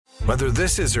Whether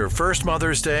this is her first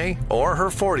Mother's Day or her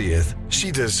 40th, she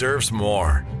deserves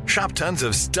more. Shop tons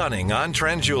of stunning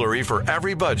on-trend jewelry for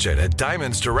every budget at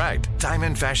Diamonds Direct.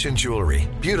 Diamond fashion jewelry,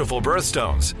 beautiful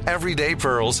birthstones, everyday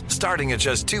pearls starting at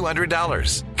just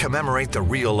 $200. Commemorate the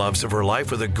real loves of her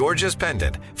life with a gorgeous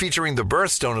pendant featuring the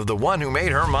birthstone of the one who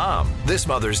made her mom. This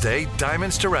Mother's Day,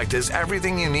 Diamonds Direct is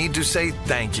everything you need to say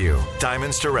thank you.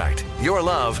 Diamonds Direct. Your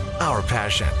love, our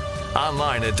passion.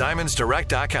 Online at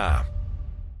diamondsdirect.com.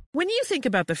 When you think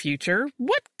about the future,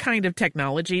 what kind of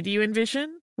technology do you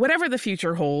envision? Whatever the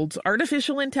future holds,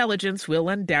 artificial intelligence will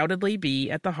undoubtedly be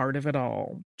at the heart of it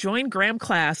all. Join Graham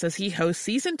Class as he hosts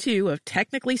Season 2 of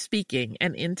Technically Speaking,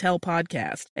 an Intel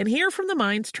podcast, and hear from the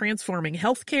minds transforming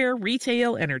healthcare,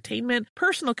 retail, entertainment,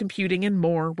 personal computing, and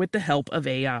more with the help of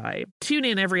AI. Tune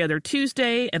in every other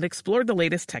Tuesday and explore the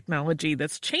latest technology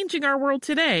that's changing our world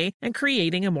today and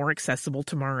creating a more accessible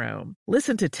tomorrow.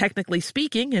 Listen to Technically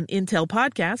Speaking, an Intel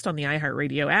podcast on the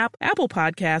iHeartRadio app, Apple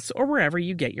Podcasts, or wherever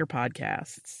you get your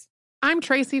podcasts. I'm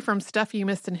Tracy from Stuff You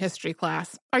Missed in History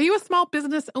Class. Are you a small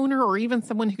business owner or even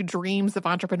someone who dreams of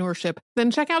entrepreneurship?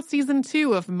 Then check out Season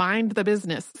 2 of Mind the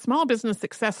Business, small business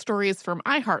success stories from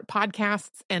iHeart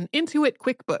Podcasts and Intuit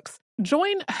QuickBooks.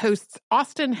 Join hosts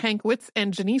Austin Hankwitz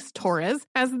and Janice Torres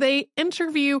as they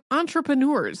interview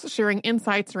entrepreneurs sharing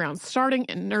insights around starting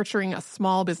and nurturing a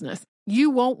small business.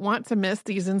 You won't want to miss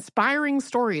these inspiring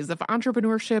stories of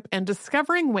entrepreneurship and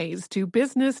discovering ways to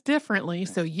business differently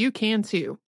so you can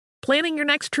too. Planning your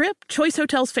next trip? Choice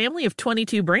Hotels' family of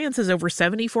 22 brands has over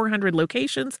 7,400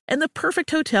 locations and the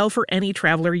perfect hotel for any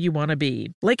traveler you want to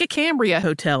be. Like a Cambria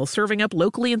Hotel, serving up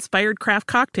locally inspired craft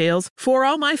cocktails for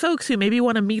all my folks who maybe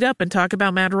want to meet up and talk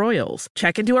about Mad Royals.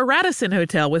 Check into a Radisson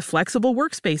Hotel with flexible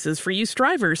workspaces for you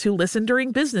strivers who listen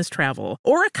during business travel.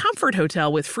 Or a Comfort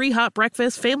Hotel with free hot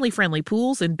breakfast, family-friendly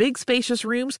pools, and big spacious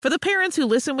rooms for the parents who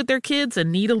listen with their kids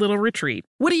and need a little retreat.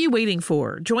 What are you waiting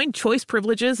for? Join Choice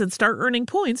Privileges and start earning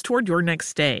points toward your next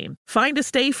stay. Find a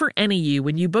stay for any you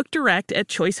when you book direct at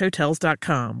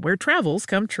choicehotels.com, where travels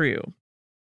come true.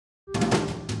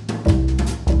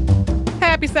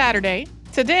 Happy Saturday.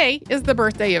 Today is the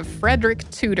birthday of Frederick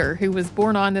Tudor, who was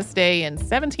born on this day in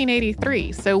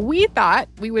 1783. So we thought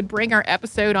we would bring our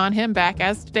episode on him back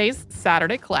as today's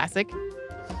Saturday classic.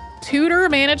 Tudor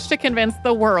managed to convince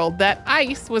the world that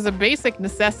ice was a basic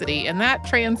necessity, and that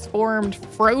transformed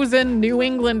frozen New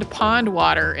England pond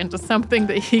water into something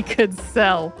that he could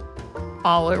sell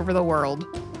all over the world.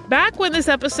 Back when this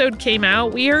episode came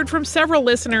out, we heard from several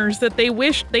listeners that they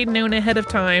wished they'd known ahead of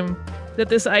time that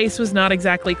this ice was not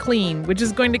exactly clean, which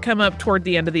is going to come up toward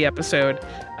the end of the episode.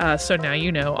 So now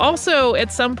you know. Also,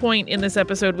 at some point in this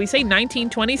episode, we say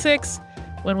 1926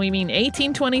 when we mean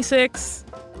 1826.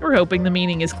 We're hoping the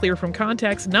meaning is clear from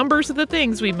context. Numbers are the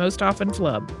things we most often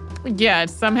flub. Yeah,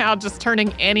 somehow just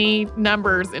turning any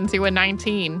numbers into a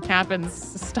 19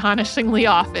 happens astonishingly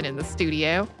often in the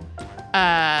studio.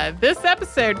 This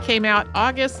episode came out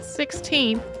August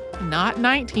 16th, not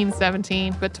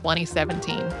 1917, but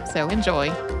 2017. So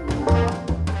enjoy.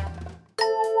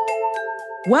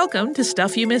 Welcome to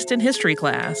Stuff You Missed in History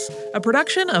Class, a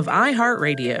production of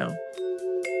iHeartRadio.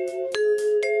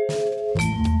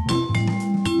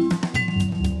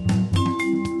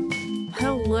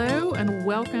 Hello and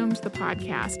welcome to the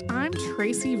podcast. I'm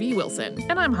Tracy V. Wilson.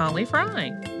 And I'm Holly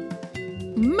Fry.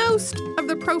 Most of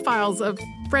the profiles of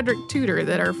Frederick Tudor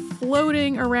that are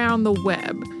floating around the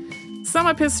web sum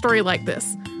up his story like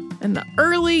this. In the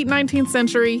early 19th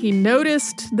century, he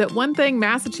noticed that one thing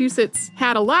Massachusetts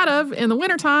had a lot of in the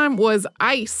wintertime was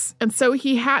ice. And so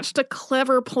he hatched a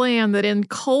clever plan that in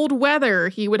cold weather,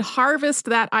 he would harvest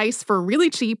that ice for really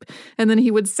cheap, and then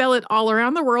he would sell it all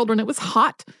around the world when it was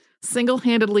hot,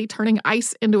 single-handedly turning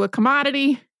ice into a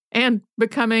commodity and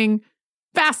becoming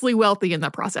vastly wealthy in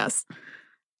the process.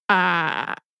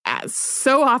 As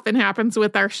so often happens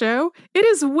with our show, it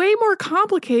is way more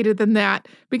complicated than that,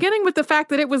 beginning with the fact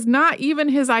that it was not even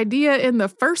his idea in the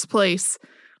first place.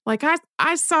 Like,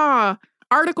 I saw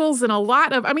articles in a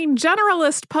lot of,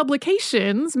 generalist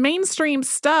publications, mainstream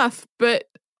stuff, but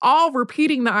all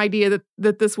repeating the idea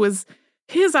that this was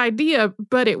his idea,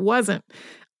 but it wasn't.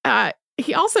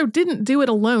 He also didn't do it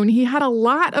alone. He had a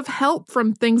lot of help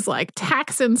from things like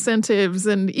tax incentives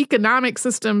and economic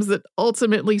systems that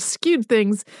ultimately skewed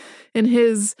things in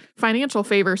his financial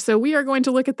favor. So we are going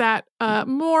to look at that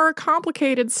more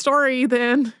complicated story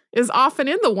than is often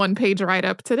in the one-page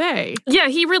write-up today. Yeah,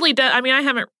 he really does. I mean,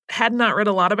 I had not read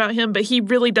a lot about him, but he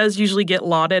really does usually get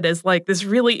lauded as like this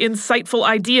really insightful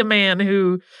idea man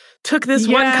who took this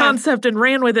one concept and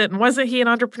ran with it. And wasn't he an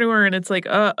entrepreneur? And it's like,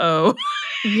 uh-oh.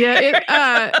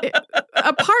 Yeah.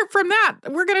 Apart from that,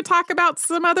 we're going to talk about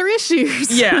some other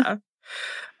issues. Yeah.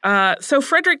 So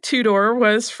Frederick Tudor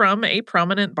was from a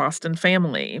prominent Boston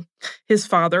family. His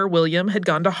father, William, had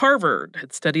gone to Harvard,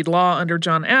 had studied law under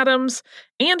John Adams,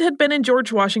 and had been in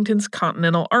George Washington's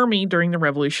Continental Army during the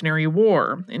Revolutionary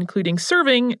War, including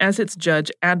serving as its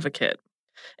judge advocate.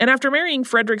 And after marrying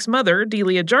Frederick's mother,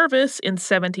 Delia Jarvis, in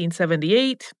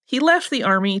 1778, he left the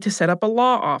Army to set up a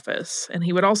law office, and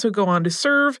he would also go on to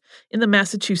serve in the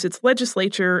Massachusetts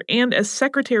legislature and as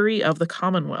Secretary of the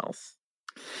Commonwealth.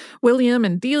 William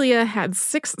and Delia had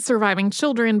 6 surviving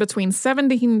children between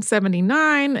 1779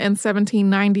 and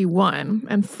 1791,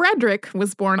 and Frederick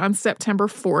was born on September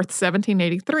 4th,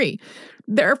 1783.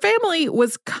 Their family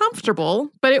was comfortable,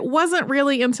 but it wasn't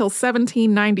really until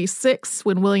 1796,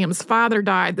 when William's father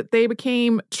died, that they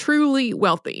became truly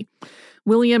wealthy.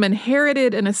 William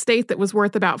inherited an estate that was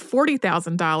worth about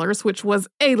 $40,000, which was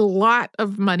a lot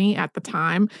of money at the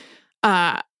time.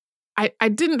 I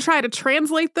didn't try to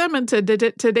translate them into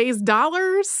today's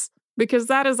dollars because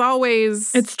that is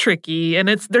always... It's tricky, and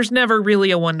there's never really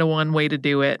a one-to-one way to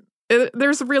do it.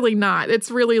 There's really not.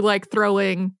 It's really like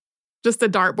throwing just a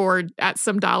dartboard at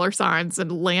some dollar signs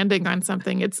and landing on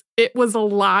something. It was a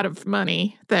lot of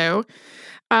money, though.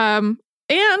 And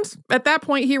at that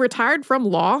point, he retired from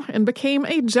law and became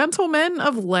a gentleman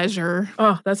of leisure.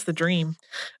 Oh, that's the dream.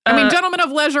 I mean, gentleman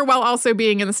of leisure while also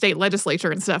being in the state legislature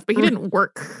and stuff, but he didn't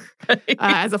work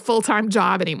as a full-time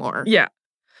job anymore. Yeah.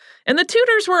 And the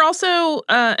Tudors were also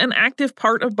an active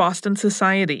part of Boston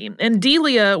society. And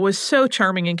Delia was so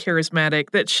charming and charismatic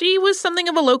that she was something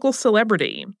of a local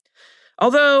celebrity.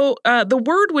 Although the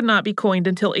word would not be coined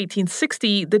until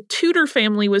 1860, the Tudor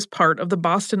family was part of the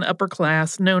Boston upper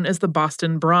class known as the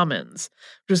Boston Brahmins,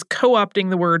 which is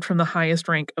co-opting the word from the highest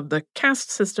rank of the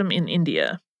caste system in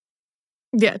India.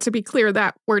 Yeah, to be clear,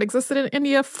 that word existed in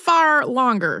India far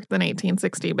longer than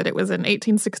 1860, but it was in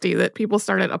 1860 that people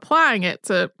started applying it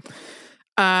to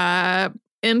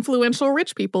influential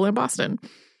rich people in Boston.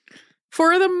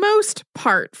 For the most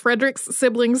part, Frederick's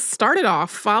siblings started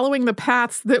off following the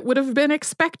paths that would have been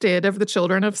expected of the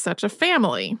children of such a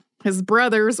family. His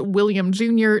brothers, William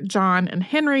Jr., John, and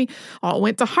Henry, all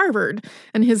went to Harvard,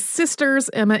 and his sisters,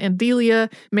 Emma and Delia,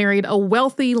 married a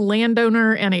wealthy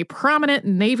landowner and a prominent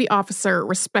Navy officer,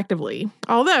 respectively.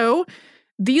 Although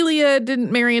Delia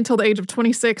didn't marry until the age of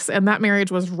 26, and that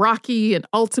marriage was rocky and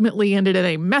ultimately ended in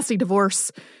a messy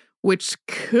divorce, which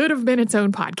could have been its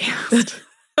own podcast.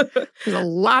 There's a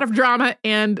lot of drama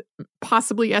and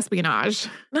possibly espionage.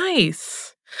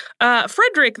 Nice.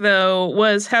 Frederick, though,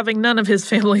 was having none of his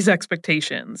family's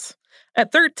expectations.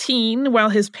 At 13, while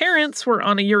his parents were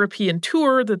on a European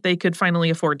tour that they could finally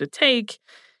afford to take,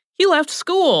 he left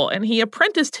school and he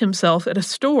apprenticed himself at a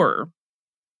store.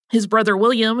 His brother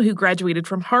William, who graduated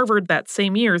from Harvard that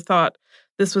same year, thought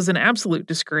this was an absolute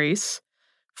disgrace.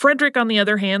 Frederick, on the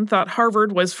other hand, thought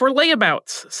Harvard was for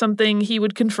layabouts, something he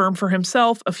would confirm for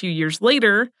himself a few years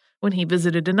later when he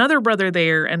visited another brother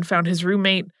there and found his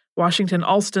roommate, Washington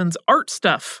Allston's art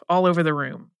stuff all over the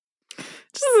room.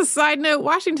 Just as a side note,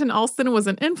 Washington Allston was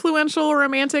an influential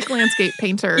romantic landscape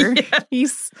painter. Yeah.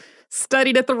 He's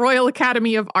studied at the Royal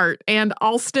Academy of Art, and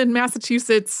Allston,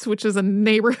 Massachusetts, which is a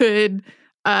neighborhood,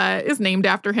 is named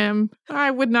after him. I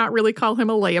would not really call him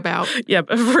a layabout. Yeah,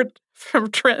 but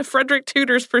from Frederick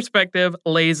Tudor's perspective,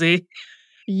 lazy.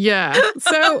 Yeah.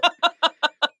 So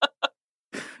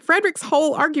Frederick's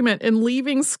whole argument in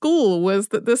leaving school was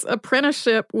that this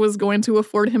apprenticeship was going to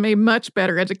afford him a much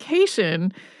better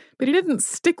education, but he didn't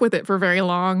stick with it for very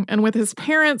long. And with his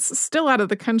parents still out of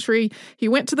the country, he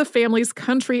went to the family's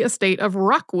country estate of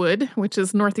Rockwood, which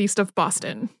is northeast of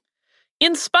Boston.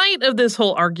 In spite of this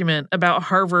whole argument about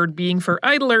Harvard being for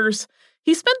idlers,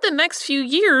 he spent the next few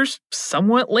years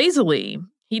somewhat lazily.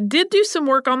 He did do some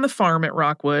work on the farm at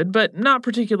Rockwood, but not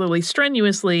particularly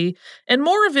strenuously, and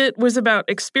more of it was about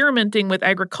experimenting with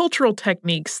agricultural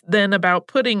techniques than about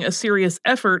putting a serious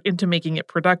effort into making it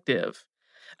productive.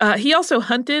 He also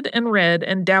hunted and read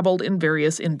and dabbled in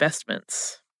various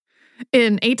investments.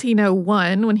 In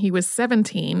 1801, when he was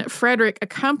 17, Frederick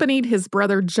accompanied his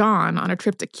brother John on a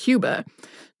trip to Cuba.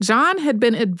 John had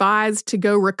been advised to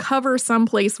go recover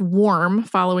someplace warm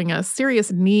following a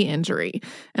serious knee injury.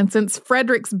 And since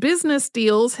Frederick's business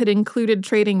deals had included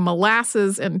trading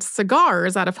molasses and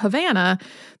cigars out of Havana,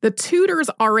 the Tudors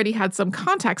already had some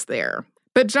contacts there.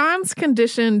 But John's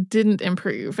condition didn't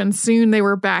improve, and soon they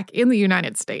were back in the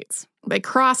United States. They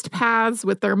crossed paths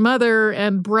with their mother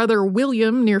and brother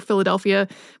William near Philadelphia,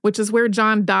 which is where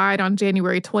John died on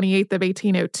January 28th of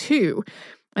 1802.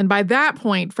 And by that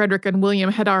point, Frederick and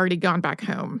William had already gone back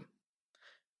home.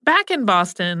 Back in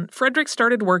Boston, Frederick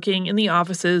started working in the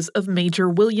offices of Major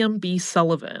William B.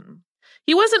 Sullivan.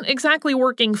 He wasn't exactly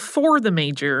working for the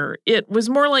Major. It was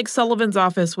more like Sullivan's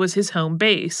office was his home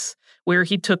base, where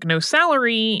he took no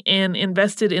salary and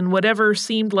invested in whatever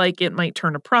seemed like it might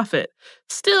turn a profit.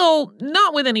 Still,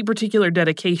 not with any particular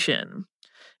dedication.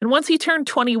 And once he turned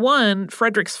 21,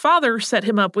 Frederick's father set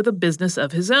him up with a business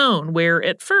of his own, where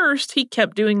at first he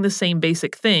kept doing the same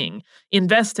basic thing,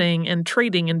 investing and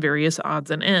trading in various odds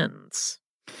and ends.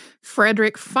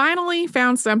 Frederick finally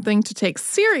found something to take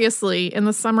seriously in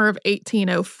the summer of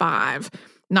 1805.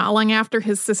 Not long after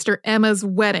his sister Emma's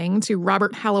wedding to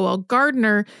Robert Hallowell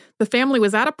Gardner, the family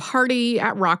was at a party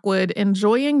at Rockwood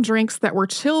enjoying drinks that were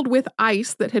chilled with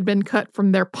ice that had been cut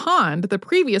from their pond the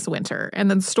previous winter and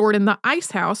then stored in the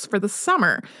ice house for the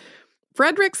summer.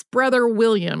 Frederick's brother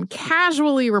William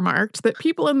casually remarked that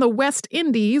people in the West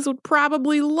Indies would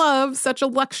probably love such a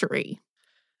luxury.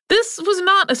 This was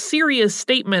not a serious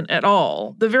statement at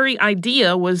all. The very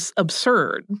idea was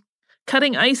absurd.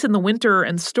 Cutting ice in the winter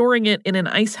and storing it in an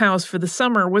ice house for the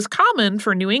summer was common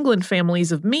for New England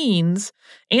families of means,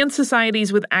 and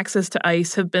societies with access to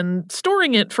ice have been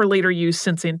storing it for later use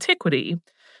since antiquity.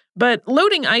 But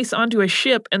loading ice onto a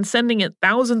ship and sending it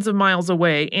thousands of miles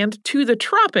away and to the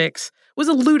tropics was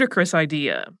a ludicrous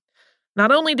idea.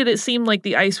 Not only did it seem like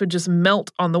the ice would just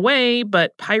melt on the way,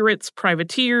 but pirates,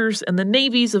 privateers, and the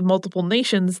navies of multiple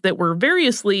nations that were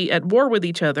variously at war with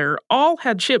each other all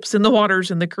had ships in the waters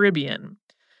in the Caribbean.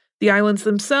 The islands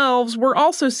themselves were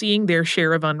also seeing their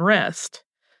share of unrest.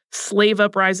 Slave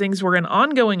uprisings were an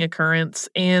ongoing occurrence,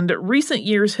 and recent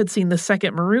years had seen the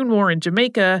Second Maroon War in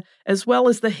Jamaica, as well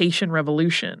as the Haitian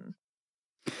Revolution.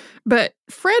 But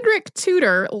Frederick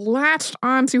Tudor latched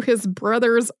onto his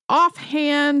brother's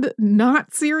offhand,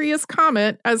 not serious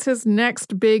comment as his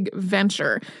next big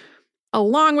venture,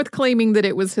 along with claiming that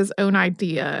it was his own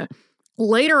idea.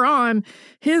 Later on,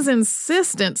 his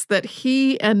insistence that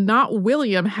he and not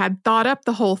William had thought up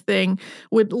the whole thing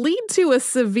would lead to a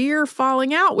severe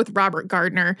falling out with Robert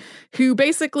Gardner, who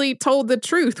basically told the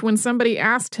truth when somebody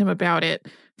asked him about it.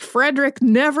 Frederick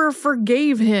never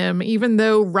forgave him, even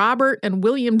though Robert and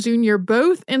William Jr.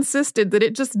 both insisted that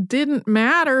it just didn't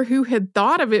matter who had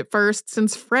thought of it first,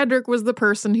 since Frederick was the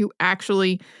person who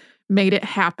actually made it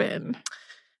happen.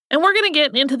 And we're going to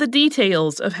get into the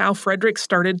details of how Frederick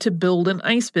started to build an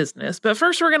ice business. But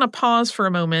first, we're going to pause for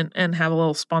a moment and have a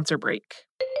little sponsor break.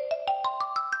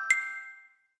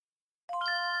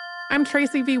 I'm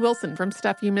Tracy V. Wilson from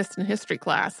Stuff You Missed in History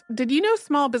class. Did you know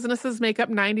small businesses make up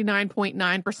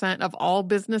 99.9% of all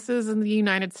businesses in the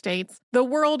United States? The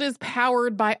world is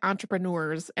powered by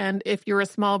entrepreneurs, and if you're a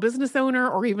small business owner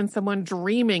or even someone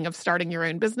dreaming of starting your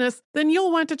own business, then you'll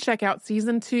want to check out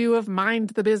Season 2 of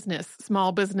Mind the Business,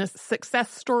 Small Business Success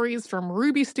Stories from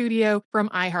Ruby Studio, from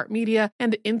iHeartMedia,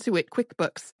 and Intuit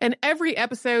QuickBooks. And every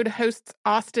episode, hosts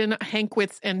Austin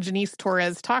Hankwitz and Janice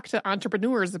Torres talk to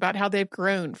entrepreneurs about how they've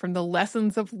grown from the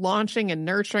lessons of launching and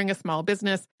nurturing a small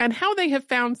business and how they have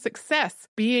found success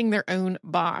being their own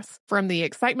boss. From the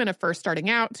excitement of first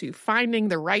starting out to finding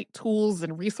the right tools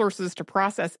and resources to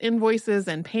process invoices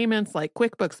and payments like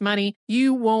QuickBooks Money,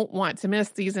 you won't want to miss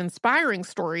these inspiring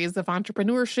stories of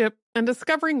entrepreneurship and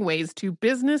discovering ways to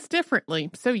business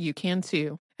differently so you can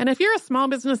too. And if you're a small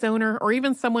business owner or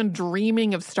even someone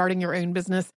dreaming of starting your own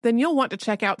business, then you'll want to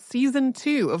check out Season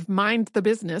 2 of Mind the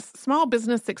Business, Small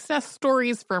Business Success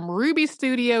Stories from Ruby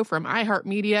Studio, from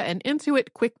iHeartMedia, and Intuit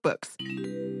QuickBooks.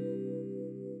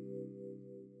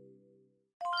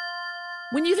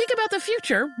 When you think about the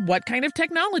future, what kind of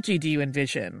technology do you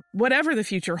envision? Whatever the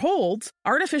future holds,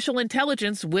 artificial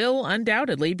intelligence will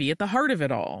undoubtedly be at the heart of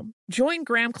it all. Join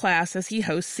Graham Class as he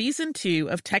hosts Season 2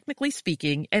 of Technically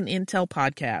Speaking, an Intel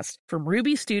podcast from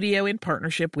Ruby Studio in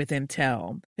partnership with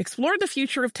Intel. Explore the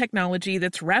future of technology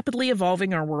that's rapidly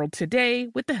evolving our world today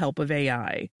with the help of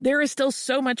AI. There is still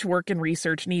so much work and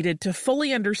research needed to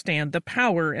fully understand the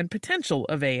power and potential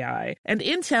of AI, and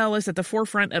Intel is at the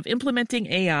forefront of implementing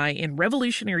AI in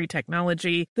revolutionary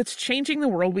technology that's changing the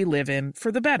world we live in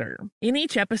for the better. In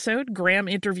each episode, Graham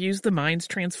interviews the minds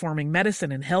transforming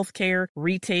medicine and healthcare,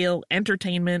 retail, lifestyle,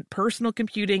 entertainment, personal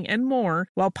computing, and more,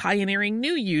 while pioneering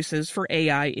new uses for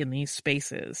AI in these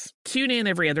spaces. Tune in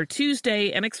every other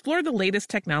Tuesday and explore the latest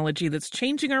technology that's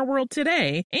changing our world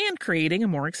today and creating a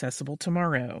more accessible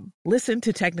tomorrow. Listen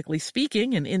to Technically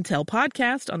Speaking, an Intel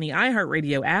podcast on the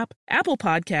iHeartRadio app, Apple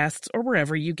Podcasts, or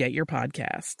wherever you get your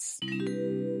podcasts.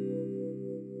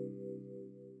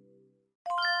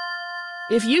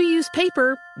 If you use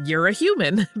paper, you're a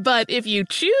human. But if you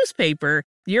choose paper,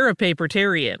 you're a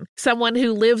papertarian, someone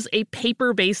who lives a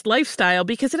paper-based lifestyle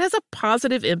because it has a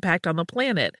positive impact on the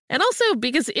planet. And also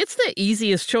because it's the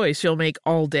easiest choice you'll make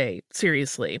all day,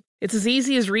 seriously. It's as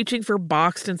easy as reaching for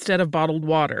boxed instead of bottled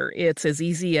water. It's as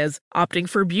easy as opting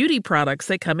for beauty products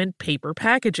that come in paper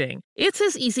packaging. It's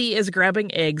as easy as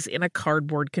grabbing eggs in a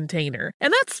cardboard container.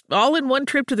 And that's all in one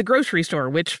trip to the grocery store,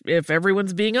 which, if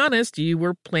everyone's being honest, you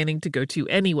were planning to go to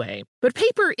anyway. But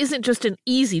paper isn't just an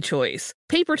easy choice.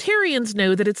 Papertarians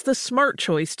know that it's the smart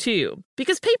choice, too.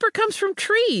 Because paper comes from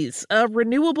trees, a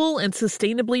renewable and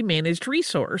sustainably managed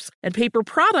resource, and paper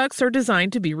products are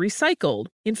designed to be recycled.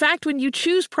 In fact, when you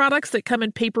choose products that come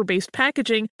in paper-based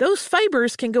packaging, those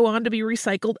fibers can go on to be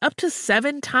recycled up to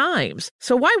 7 times.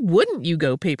 So why wouldn't you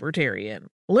go papertarian?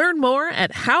 Learn more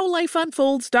at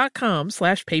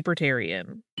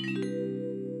howlifeunfolds.com/papertarian.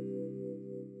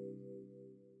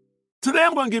 Today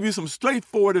I'm going to give you some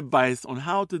straightforward advice on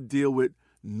how to deal with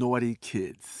naughty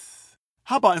kids.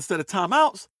 How about instead of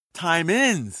timeouts,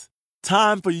 time-ins?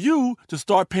 Time for you to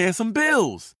start paying some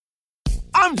bills.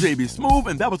 I'm JB Smoove,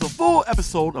 and that was a full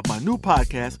episode of my new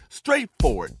podcast,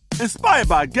 Straightforward, inspired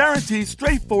by guaranteed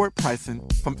straightforward pricing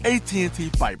from AT&T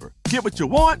Fiber. Get what you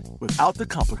want without the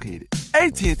complicated.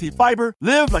 AT&T Fiber,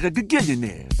 live like a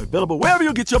gigillionaire. Available wherever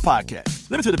you get your podcasts.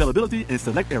 Limited availability in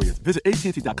select areas. Visit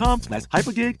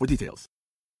AT&T.com/hypergig for details.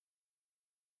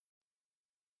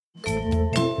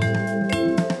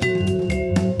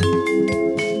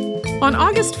 On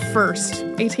August 1st,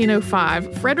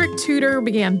 1805, Frederick Tudor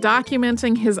began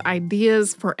documenting his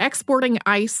ideas for exporting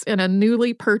ice in a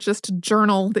newly purchased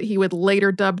journal that he would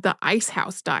later dub the Ice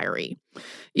House Diary,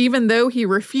 even though he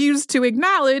refused to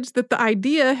acknowledge that the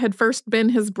idea had first been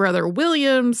his brother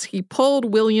William's. He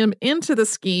pulled William into the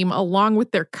scheme along with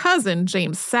their cousin,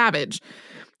 James Savage.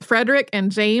 Frederick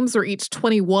and James were each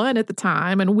 21 at the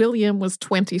time, and William was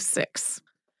 26.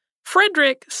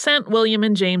 Frederick sent William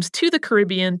and James to the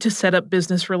Caribbean to set up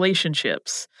business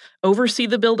relationships, oversee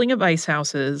the building of ice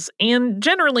houses, and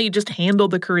generally just handle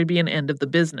the Caribbean end of the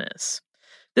business.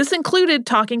 This included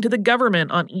talking to the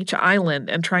government on each island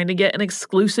and trying to get an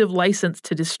exclusive license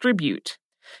to distribute.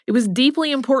 It was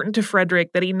deeply important to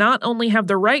Frederick that he not only have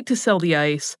the right to sell the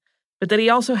ice, but that he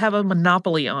also have a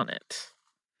monopoly on it.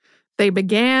 They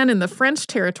began in the French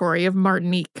territory of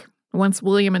Martinique. Once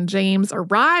William and James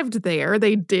arrived there,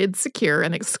 they did secure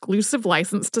an exclusive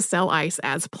license to sell ice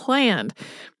as planned.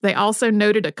 They also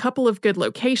noted a couple of good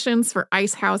locations for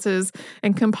ice houses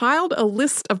and compiled a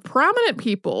list of prominent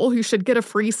people who should get a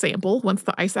free sample once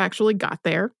the ice actually got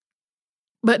there.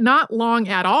 But not long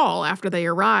at all after they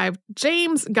arrived,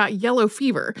 James got yellow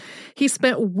fever. He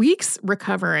spent weeks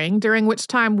recovering, during which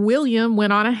time William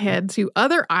went on ahead to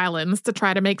other islands to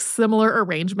try to make similar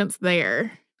arrangements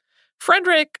there.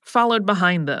 Frederick followed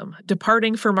behind them,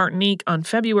 departing for Martinique on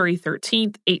February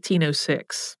 13,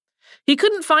 1806. He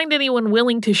couldn't find anyone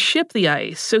willing to ship the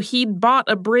ice, so he'd bought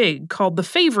a brig called the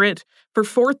Favorite for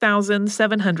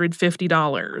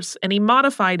 $4,750, and he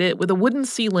modified it with a wooden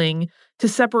ceiling to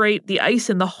separate the ice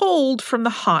in the hold from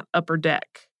the hot upper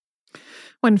deck.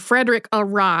 When Frederick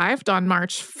arrived on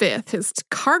March 5th, his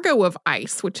cargo of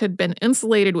ice, which had been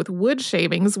insulated with wood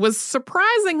shavings, was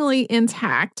surprisingly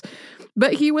intact,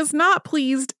 but he was not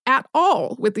pleased at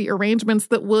all with the arrangements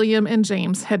that William and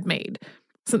James had made.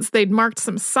 Since they'd marked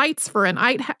some sites for an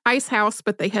ice house,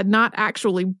 but they had not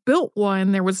actually built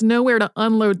one, there was nowhere to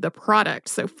unload the product,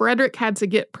 so Frederick had to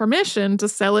get permission to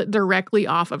sell it directly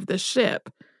off of the ship.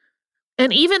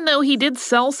 And even though he did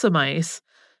sell some ice,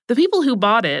 the people who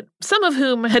bought it, some of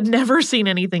whom had never seen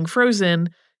anything frozen,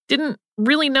 didn't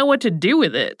really know what to do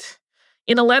with it.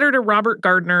 In a letter to Robert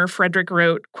Gardner, Frederick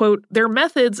wrote, quote, "Their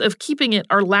methods of keeping it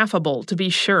are laughable, to be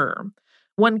sure.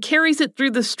 One carries it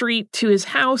through the street to his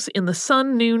house in the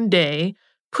sun noonday,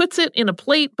 puts it in a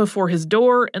plate before his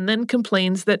door, and then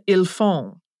complains that il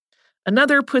fond.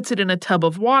 Another puts it in a tub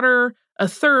of water. A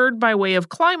third, by way of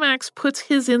climax, puts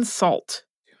his in salt."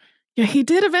 Yeah, he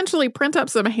did eventually print up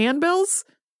some handbills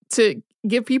to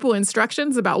give people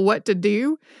instructions about what to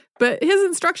do, but his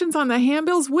instructions on the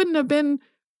handbills wouldn't have been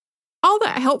all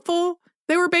that helpful.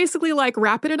 They were basically like,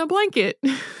 wrap it in a blanket.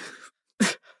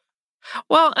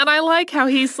 Well, and I like how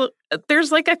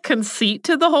there's like a conceit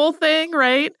to the whole thing,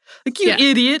 right? Like, you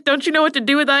idiot, don't you know what to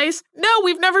do with ice? No,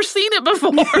 we've never seen it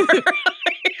before.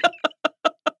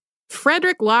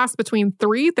 Frederick lost between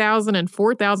 $3,000 and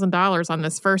 $4,000 on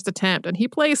this first attempt, and he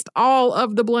placed all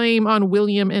of the blame on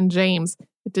William and James.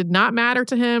 It did not matter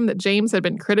to him that James had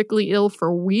been critically ill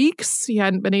for weeks. He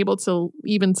hadn't been able to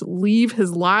even leave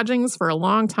his lodgings for a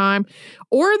long time,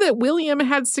 or that William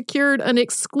had secured an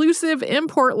exclusive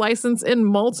import license in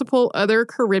multiple other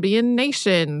Caribbean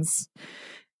nations.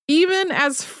 Even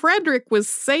as Frederick was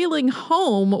sailing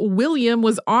home, William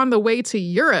was on the way to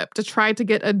Europe to try to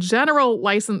get a general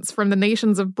license from the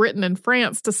nations of Britain and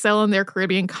France to sell in their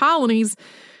Caribbean colonies,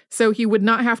 so he would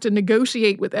not have to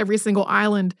negotiate with every single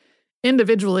island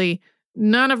individually.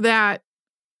 None of that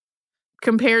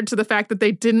compared to the fact that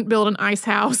they didn't build an ice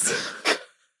house.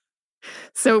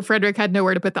 So Frederick had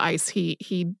nowhere to put the ice.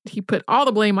 He put all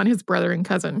the blame on his brother and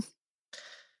cousin.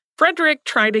 Frederick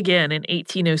tried again in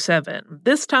 1807,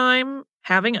 this time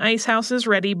having ice houses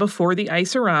ready before the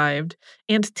ice arrived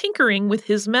and tinkering with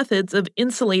his methods of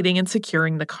insulating and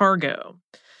securing the cargo.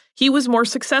 He was more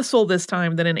successful this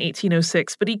time than in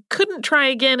 1806, but he couldn't try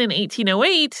again in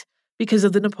 1808 because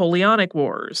of the Napoleonic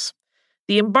Wars.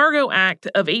 The Embargo Act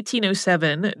of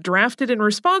 1807, drafted in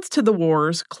response to the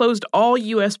wars, closed all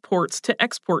U.S. ports to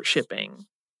export shipping.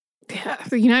 Yeah,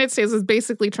 the United States was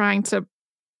basically trying to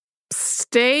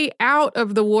stay out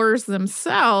of the wars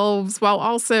themselves while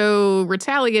also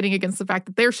retaliating against the fact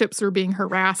that their ships were being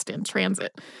harassed in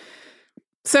transit.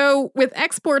 So with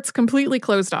exports completely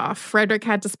closed off, Frederick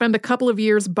had to spend a couple of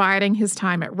years biding his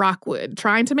time at Rockwood,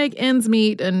 trying to make ends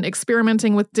meet and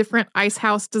experimenting with different ice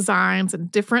house designs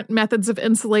and different methods of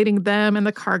insulating them and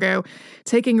the cargo,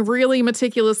 taking really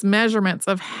meticulous measurements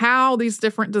of how these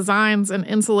different designs and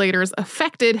insulators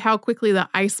affected how quickly the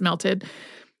ice melted.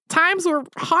 Times were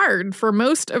hard for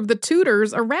most of the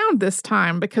Tudors around this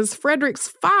time because Frederick's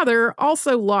father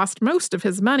also lost most of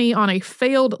his money on a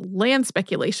failed land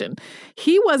speculation.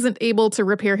 He wasn't able to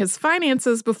repair his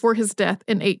finances before his death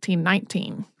in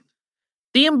 1819.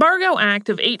 The Embargo Act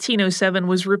of 1807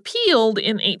 was repealed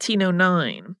in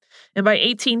 1809, and by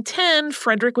 1810,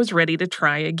 Frederick was ready to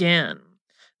try again,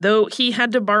 though he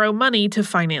had to borrow money to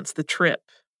finance the trip.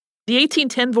 The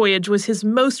 1810 voyage was his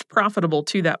most profitable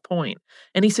to that point,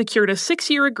 and he secured a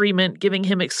 6-year agreement giving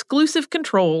him exclusive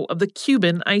control of the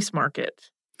Cuban ice market.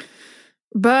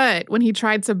 But when he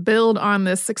tried to build on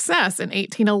this success in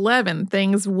 1811,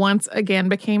 things once again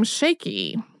became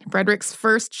shaky. Frederick's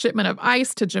first shipment of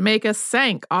ice to Jamaica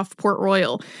sank off Port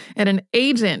Royal, and an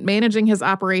agent managing his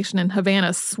operation in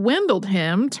Havana swindled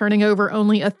him, turning over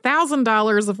only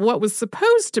 $1,000 of what was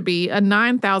supposed to be a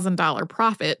 $9,000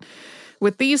 profit.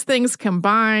 With these things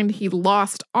combined, he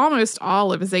lost almost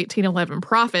all of his 1811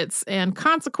 profits and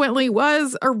consequently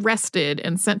was arrested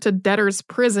and sent to debtor's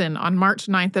prison on March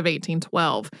 9th of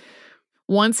 1812.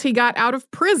 Once he got out of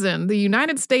prison, the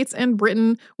United States and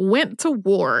Britain went to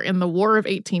war in the War of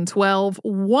 1812,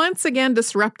 once again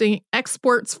disrupting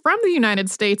exports from the United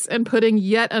States and putting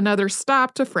yet another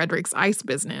stop to Frederick's ice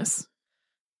business.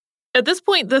 At this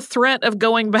point, the threat of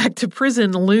going back to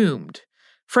prison loomed.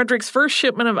 Frederick's first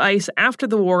shipment of ice after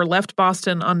the war left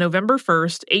Boston on November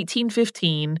 1st,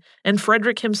 1815, and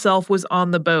Frederick himself was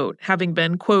on the boat, having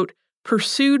been, quote,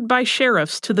 pursued by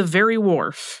sheriffs to the very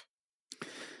wharf.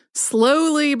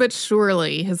 Slowly but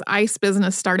surely, his ice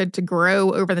business started to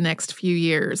grow over the next few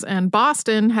years, and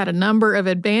Boston had a number of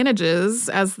advantages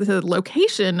as the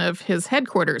location of his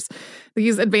headquarters.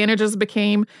 These advantages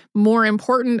became more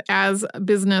important as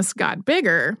business got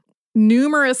bigger.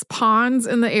 Numerous ponds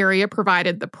in the area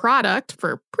provided the product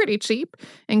for pretty cheap,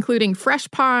 including Fresh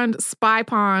Pond, Spy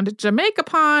Pond, Jamaica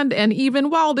Pond, and even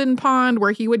Walden Pond,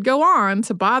 where he would go on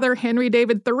to bother Henry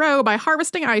David Thoreau by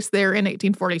harvesting ice there in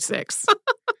 1846.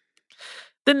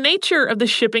 The nature of the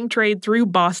shipping trade through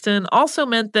Boston also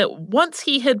meant that once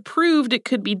he had proved it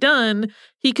could be done,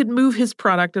 he could move his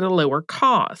product at a lower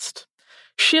cost.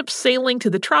 Ships sailing to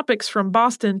the tropics from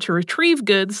Boston to retrieve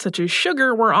goods such as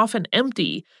sugar were often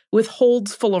empty, with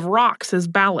holds full of rocks as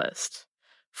ballast.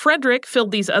 Frederick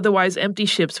filled these otherwise empty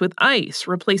ships with ice,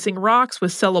 replacing rocks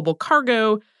with sellable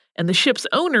cargo, and the ship's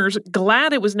owners,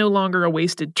 glad it was no longer a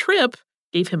wasted trip,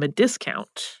 gave him a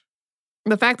discount.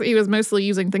 The fact that he was mostly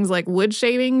using things like wood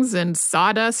shavings and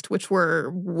sawdust, which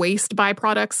were waste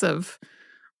byproducts of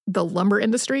the lumber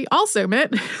industry, also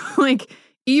meant,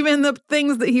 even the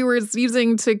things that he was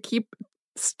using to keep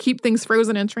things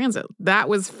frozen in transit, that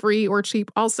was free or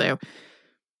cheap also.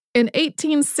 In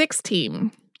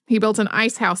 1816, He built an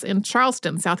ice house in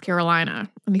Charleston, South Carolina,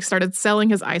 and he started selling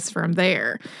his ice from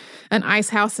there. An ice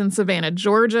house in Savannah,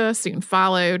 Georgia soon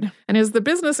followed. And as the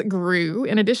business grew,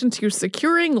 in addition to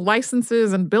securing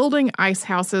licenses and building ice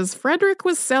houses, Frederick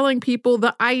was selling people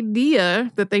the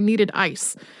idea that they needed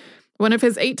ice. One of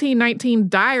his 1819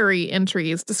 diary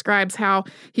entries describes how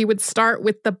he would start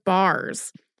with the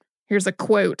bars. Here's a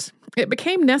quote. It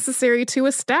became necessary to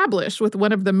establish with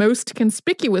one of the most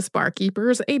conspicuous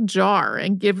barkeepers a jar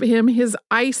and give him his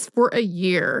ice for a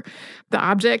year. The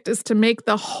object is to make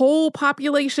the whole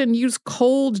population use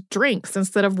cold drinks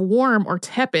instead of warm or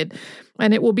tepid,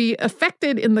 and it will be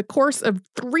effected in the course of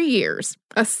 3 years.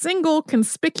 A single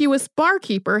conspicuous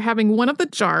barkeeper having one of the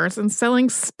jars and selling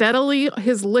steadily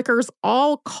his liquors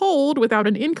all cold without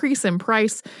an increase in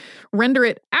price render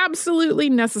it absolutely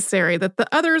necessary that the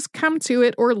others come to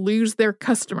it or lose their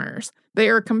customers. They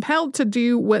are compelled to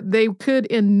do what they could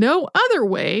in no other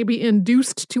way be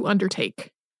induced to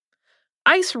undertake.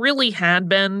 Ice really had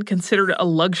been considered a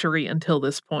luxury until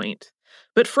this point.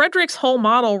 But Frederick's whole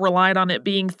model relied on it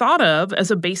being thought of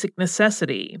as a basic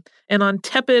necessity, and on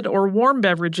tepid or warm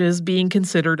beverages being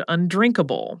considered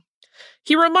undrinkable.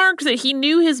 He remarked that he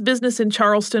knew his business in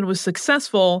Charleston was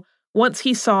successful once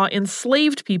he saw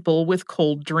enslaved people with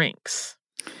cold drinks.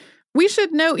 We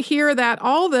should note here that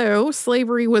although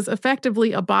slavery was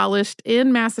effectively abolished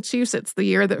in Massachusetts the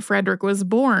year that Frederick was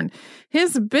born,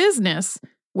 his business,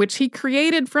 which he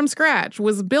created from scratch,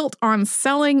 was built on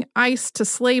selling ice to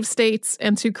slave states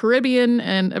and to Caribbean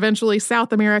and eventually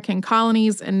South American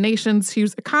colonies and nations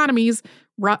whose economies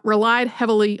relied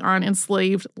heavily on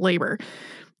enslaved labor.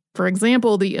 For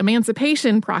example, the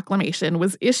Emancipation Proclamation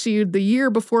was issued the year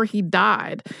before he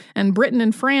died, and Britain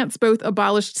and France both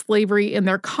abolished slavery in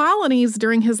their colonies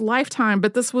during his lifetime,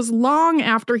 but this was long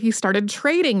after he started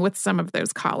trading with some of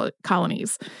those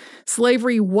colonies.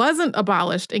 Slavery wasn't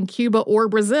abolished in Cuba or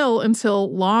Brazil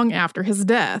until long after his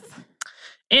death.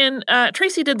 And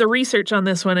Tracy did the research on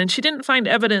this one, and she didn't find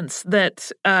evidence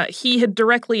that he had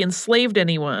directly enslaved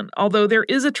anyone, although there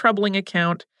is a troubling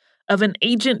account of an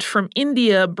agent from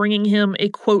India bringing him a,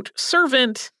 quote,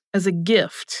 servant as a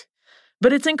gift.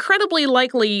 But it's incredibly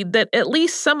likely that at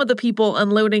least some of the people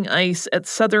unloading ice at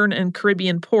Southern and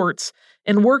Caribbean ports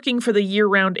and working for the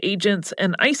year-round agents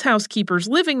and ice house keepers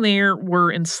living there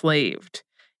were enslaved.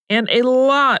 And a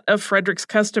lot of Frederick's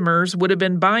customers would have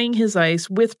been buying his ice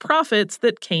with profits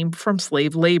that came from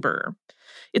slave labor.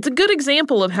 It's a good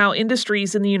example of how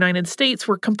industries in the United States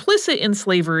were complicit in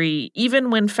slavery, even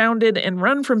when founded and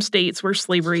run from states where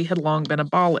slavery had long been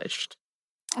abolished.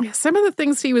 Some of the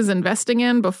things he was investing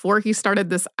in before he started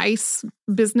this ice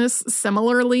business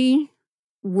similarly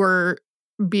were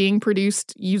being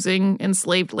produced using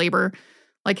enslaved labor.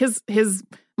 Like his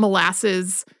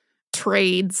molasses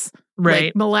trades. Right.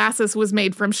 Like molasses was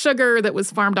made from sugar that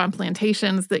was farmed on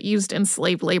plantations that used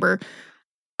enslaved labor.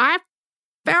 I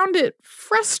found it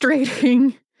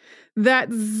frustrating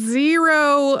that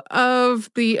zero of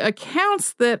the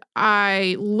accounts that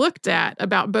I looked at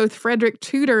about both Frederick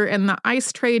Tudor and the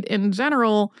ice trade in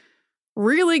general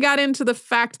really got into the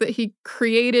fact that he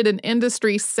created an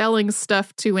industry selling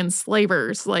stuff to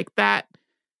enslavers. Like, that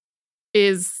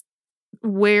is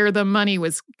where the money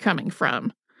was coming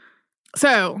from.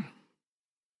 So,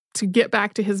 to get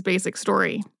back to his basic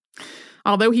story,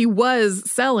 although he was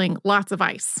selling lots of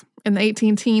ice, in the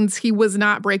 18-teens, he was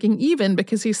not breaking even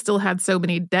because he still had so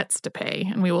many debts to pay.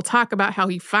 And we will talk about how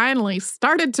he finally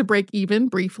started to break even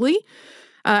briefly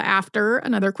after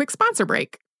another quick sponsor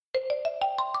break.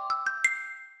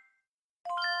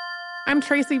 I'm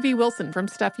Tracy V. Wilson from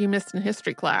Stuff You Missed in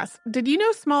History Class. Did you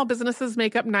know small businesses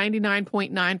make up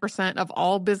 99.9% of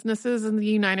all businesses in the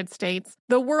United States?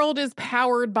 The world is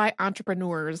powered by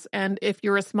entrepreneurs, and if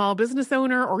you're a small business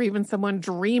owner or even someone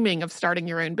dreaming of starting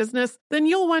your own business, then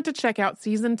you'll want to check out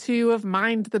Season 2 of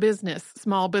Mind the Business,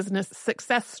 small business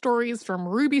success stories from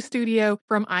Ruby Studio,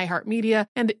 from iHeartMedia,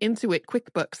 and Intuit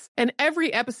QuickBooks. And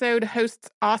every episode, hosts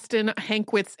Austin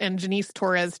Hankwitz and Janice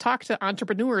Torres talk to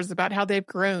entrepreneurs about how they've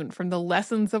grown from the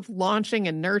lessons of launching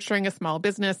and nurturing a small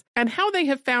business and how they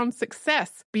have found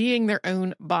success being their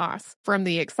own boss. From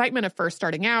the excitement of first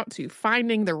starting out to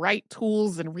finding the right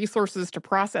tools and resources to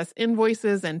process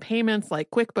invoices and payments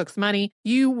like QuickBooks Money,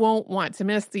 you won't want to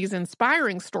miss these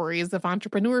inspiring stories of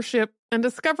entrepreneurship and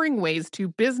discovering ways to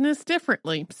business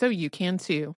differently so you can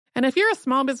too. And if you're a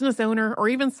small business owner or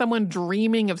even someone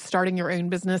dreaming of starting your own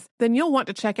business, then you'll want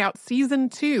to check out Season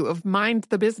 2 of Mind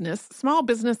the Business, small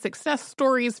business success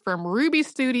stories from Ruby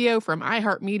Studio, from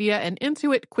iHeartMedia, and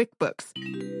Intuit QuickBooks.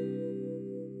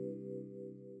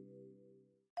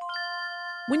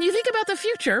 When you think about the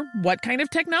future, what kind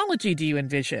of technology do you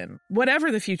envision?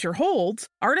 Whatever the future holds,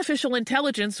 artificial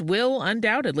intelligence will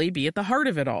undoubtedly be at the heart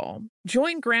of it all.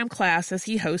 Join Graham Class as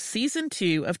he hosts Season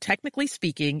 2 of Technically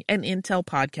Speaking, an Intel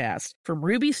podcast from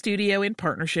Ruby Studio in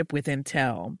partnership with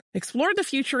Intel. Explore the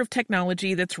future of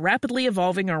technology that's rapidly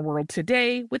evolving our world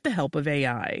today with the help of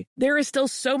AI. There is still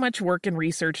so much work and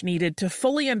research needed to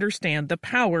fully understand the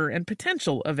power and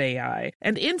potential of AI,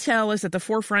 and Intel is at the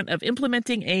forefront of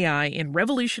implementing AI in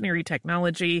revolutionary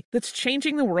technology that's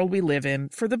changing the world we live in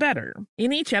for the better.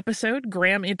 In each episode,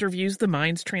 Graham interviews the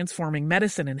minds transforming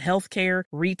medicine and healthcare,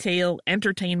 retail,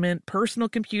 entertainment, personal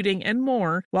computing, and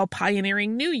more, while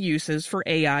pioneering new uses for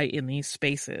AI in these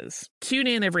spaces. Tune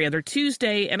in every other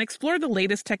Tuesday and explore the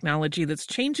latest technology that's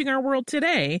changing our world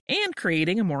today and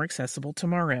creating a more accessible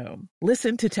tomorrow.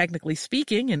 Listen to Technically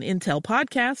Speaking, an Intel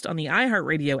podcast on the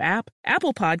iHeartRadio app,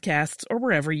 Apple Podcasts, or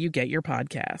wherever you get your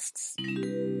podcasts.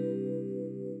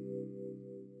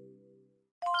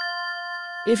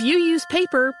 If you use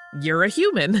paper, you're a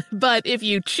human. But if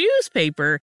you choose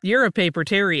paper, you're a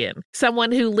papertarian,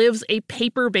 someone who lives a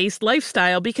paper-based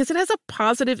lifestyle because it has a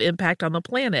positive impact on the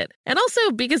planet. And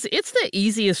also because it's the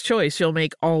easiest choice you'll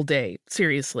make all day.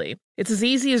 Seriously. It's as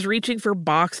easy as reaching for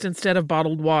boxed instead of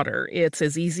bottled water. It's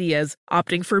as easy as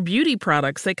opting for beauty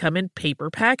products that come in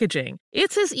paper packaging.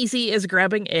 It's as easy as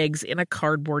grabbing eggs in a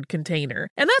cardboard container.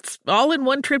 And that's all in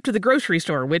one trip to the grocery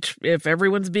store, which, if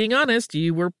everyone's being honest,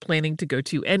 you were planning to go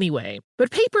to anyway.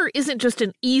 But paper isn't just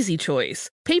an easy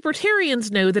choice. Papertarians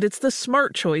know that it's the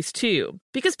smart choice, too.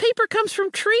 Because paper comes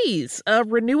from trees, a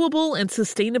renewable and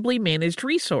sustainably managed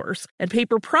resource, and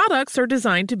paper products are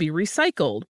designed to be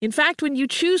recycled. In fact, when you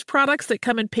choose products that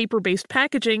come in paper-based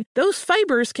packaging, those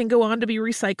fibers can go on to be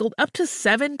recycled up to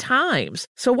 7 times.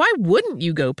 So why wouldn't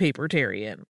you go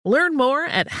papertarian? Learn more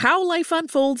at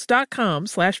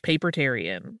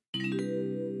howlifeunfolds.com/papertarian.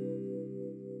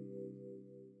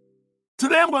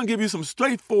 Today I'm going to give you some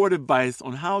straightforward advice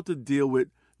on how to deal with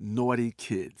naughty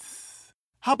kids.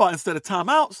 How about instead of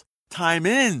timeouts,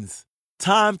 time-ins?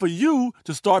 Time for you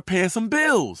to start paying some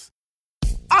bills.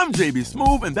 I'm JB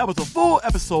Smoove, and that was a full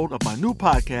episode of my new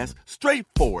podcast,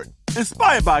 Straightforward,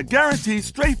 inspired by guaranteed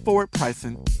straightforward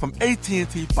pricing from AT&T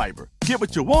Fiber. Get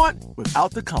what you want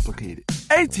without the complicated.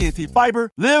 AT&T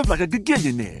Fiber, live like a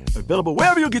gigillionaire. Available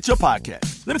wherever you get your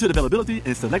podcast. Limited availability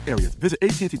in select areas. Visit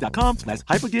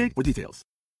AT&T.com/hypergig for details.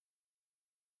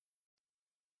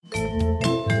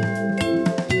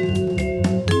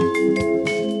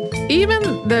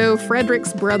 Even though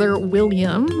Frederick's brother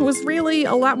William was really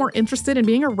a lot more interested in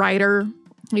being a writer,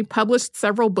 he published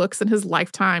several books in his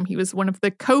lifetime. He was one of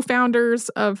the co-founders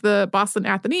of the Boston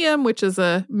Athenaeum, which is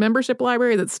a membership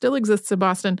library that still exists in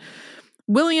Boston.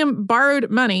 William borrowed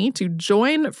money to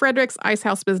join Frederick's ice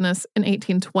house business in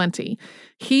 1820.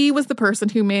 He was the person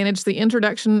who managed the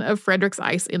introduction of Frederick's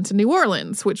Ice into New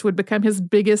Orleans, which would become his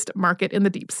biggest market in the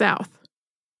Deep South.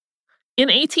 In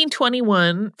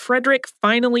 1821, Frederick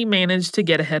finally managed to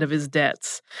get ahead of his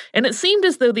debts, and it seemed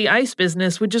as though the ice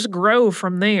business would just grow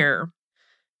from there.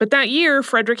 But that year,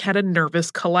 Frederick had a nervous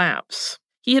collapse.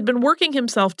 He had been working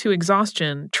himself to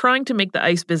exhaustion, trying to make the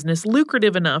ice business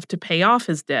lucrative enough to pay off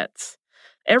his debts.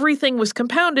 Everything was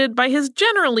compounded by his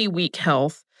generally weak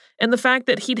health and the fact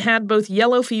that he'd had both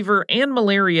yellow fever and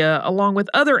malaria along with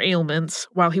other ailments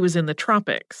while he was in the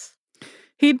tropics.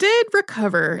 He did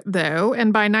recover, though,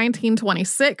 and by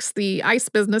 1926, the ice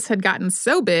business had gotten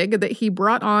so big that he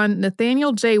brought on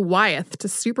Nathaniel J. Wyeth to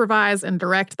supervise and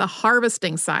direct the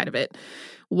harvesting side of it.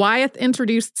 Wyeth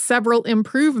introduced several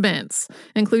improvements,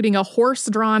 including a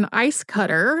horse-drawn ice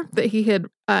cutter that he had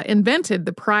invented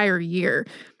the prior year.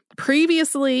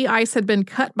 Previously, ice had been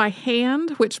cut by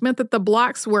hand, which meant that the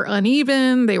blocks were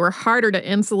uneven, they were harder to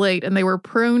insulate, and they were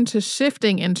prone to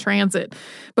shifting in transit.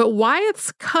 But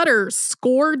Wyeth's cutter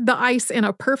scored the ice in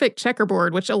a perfect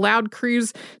checkerboard, which allowed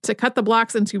crews to cut the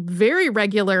blocks into very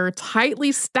regular,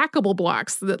 tightly stackable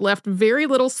blocks that left very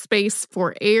little space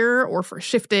for air or for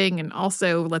shifting, and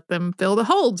also let them fill the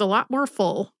holds a lot more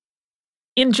full.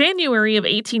 In January of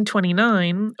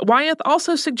 1829, Wyeth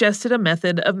also suggested a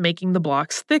method of making the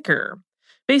blocks thicker,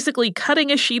 basically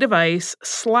cutting a sheet of ice,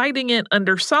 sliding it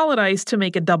under solid ice to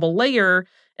make a double layer,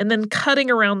 and then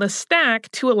cutting around the stack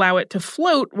to allow it to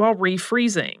float while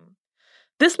refreezing.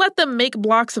 This let them make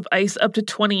blocks of ice up to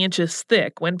 20 inches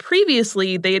thick, when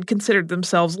previously they had considered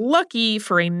themselves lucky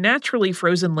for a naturally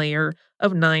frozen layer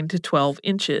of 9 to 12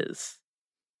 inches.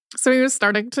 So he was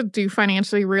starting to do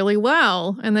financially really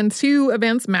well. And then 2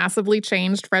 events massively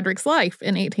changed Frederick's life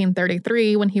in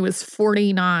 1833 when he was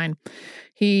 49.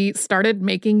 He started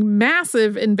making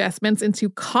massive investments into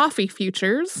coffee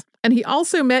futures, And he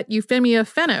also met Euphemia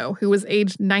Fenno, who was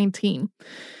aged 19.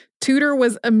 Tudor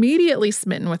was immediately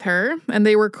smitten with her, and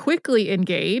they were quickly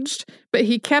engaged, but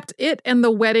he kept it and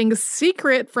the wedding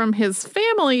secret from his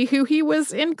family, who he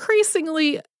was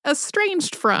increasingly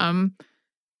estranged from.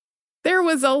 There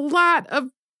was a lot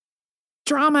of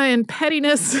drama and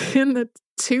pettiness in the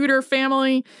Tudor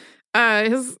family.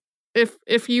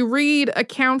 If you read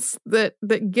accounts that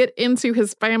get into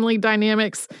his family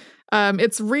dynamics,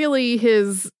 it's really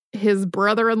his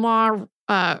brother-in-law,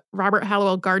 Robert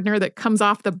Hallowell Gardner, that comes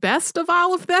off the best of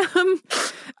all of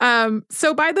them.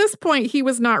 So by this point, he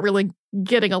was not really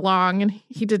getting along, and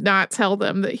he did not tell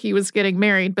them that he was getting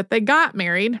married, but they got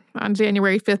married on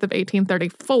January 5th of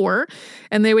 1834,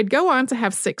 and they would go on to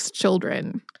have 6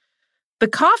 children. The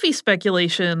coffee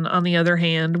speculation, on the other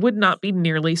hand, would not be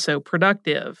nearly so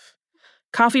productive.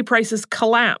 Coffee prices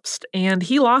collapsed, and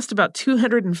he lost about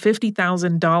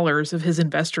 $250,000 of his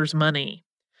investors' money.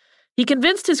 He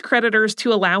convinced his creditors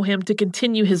to allow him to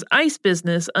continue his ice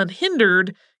business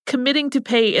unhindered, committing to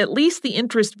pay at least the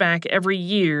interest back every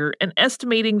year and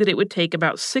estimating that it would take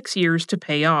about 6 years to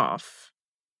pay off.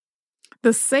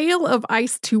 The sale of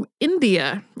ice to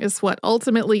India is what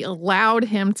ultimately allowed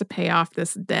him to pay off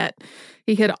this debt.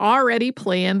 He had already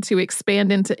planned to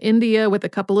expand into India with a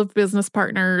couple of business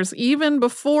partners, even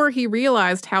before he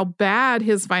realized how bad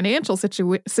his financial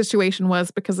situation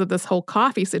was because of this whole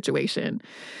coffee situation.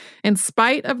 In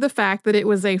spite of the fact that it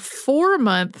was a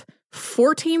 4-month,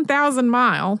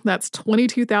 14,000-mile, that's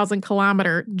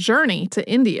 22,000-kilometer journey to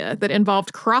India that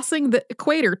involved crossing the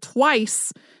equator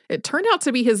twice, it turned out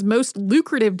to be his most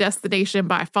lucrative destination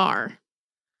by far.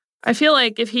 I feel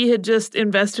like if he had just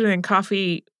invested in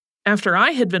coffee after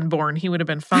I had been born, he would have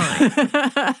been fine.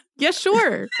 Yeah,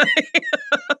 sure.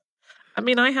 I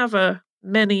mean, I have a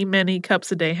many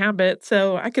cups a day habit,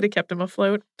 so I could have kept him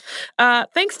afloat.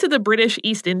 Thanks to the British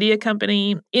East India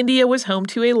Company, India was home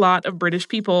to a lot of British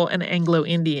people and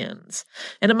Anglo-Indians.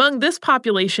 And among this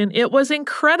population, it was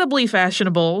incredibly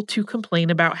fashionable to complain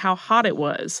about how hot it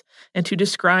was and to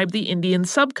describe the Indian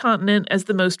subcontinent as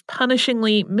the most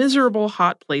punishingly miserable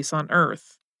hot place on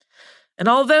earth. And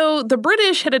although the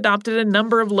British had adopted a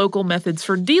number of local methods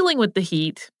for dealing with the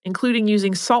heat, including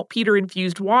using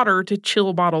saltpeter-infused water to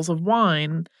chill bottles of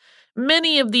wine,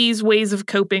 many of these ways of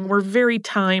coping were very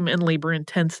time and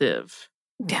labor-intensive.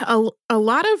 A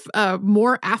lot of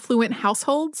more affluent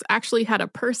households actually had a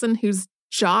person whose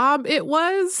job it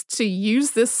was to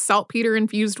use this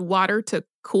saltpeter-infused water to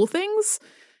cool things.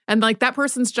 And that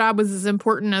person's job was as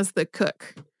important as the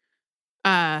cook.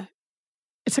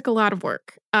 It took a lot of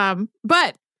work.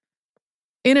 But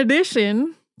in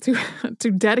addition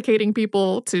to dedicating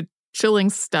people to chilling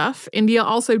stuff, India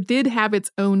also did have its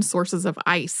own sources of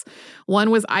ice. One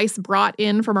was ice brought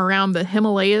in from around the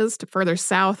Himalayas to further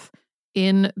south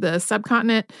in the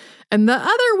subcontinent, and the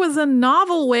other was a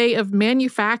novel way of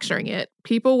manufacturing it.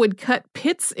 People would cut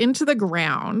pits into the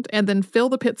ground and then fill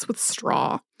the pits with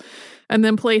straw, and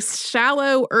then place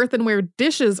shallow earthenware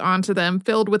dishes onto them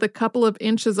filled with a couple of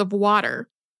inches of water.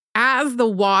 As the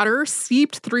water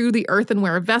seeped through the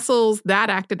earthenware vessels, that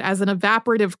acted as an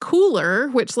evaporative cooler,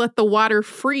 which let the water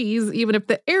freeze even if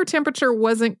the air temperature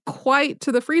wasn't quite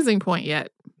to the freezing point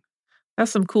yet.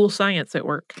 That's some cool science at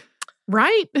work.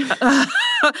 Right?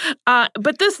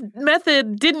 But this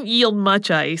method didn't yield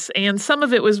much ice, and some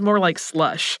of it was more like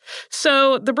slush.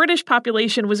 So the British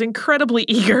population was incredibly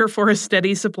eager for a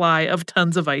steady supply of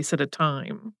tons of ice at a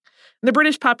time. The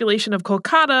British population of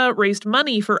Kolkata raised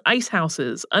money for ice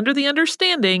houses under the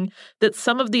understanding that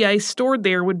some of the ice stored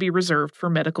there would be reserved for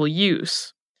medical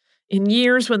use. In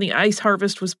years when the ice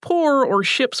harvest was poor or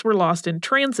ships were lost in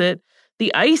transit,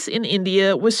 the ice in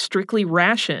India was strictly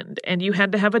rationed, and you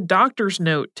had to have a doctor's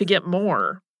note to get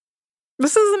more.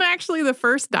 This isn't actually the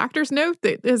first doctor's note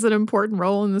that is an important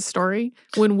role in the story.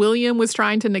 When William was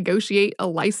trying to negotiate a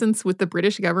license with the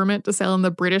British government to sell in the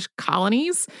British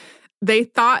colonies, they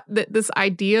thought that this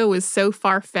idea was so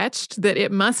far-fetched that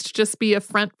it must just be a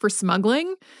front for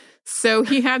smuggling. So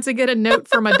he had to get a note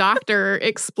from a doctor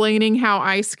explaining how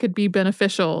ice could be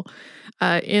beneficial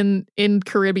in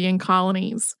Caribbean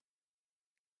colonies.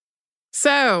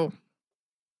 So,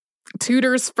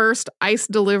 Tudor's first ice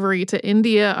delivery to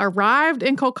India arrived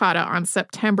in Kolkata on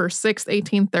September 6,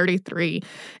 1833,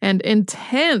 and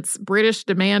intense British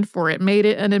demand for it made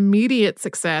it an immediate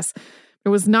success. It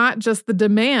was not just the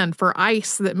demand for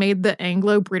ice that made the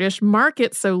Anglo-British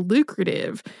market so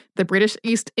lucrative. The British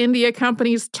East India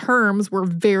Company's terms were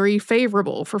very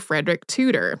favorable for Frederick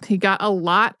Tudor. He got a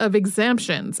lot of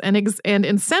exemptions and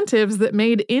incentives that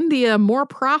made India more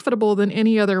profitable than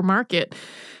any other market.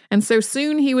 And so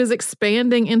soon he was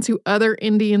expanding into other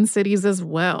Indian cities as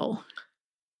well.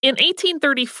 In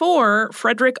 1834,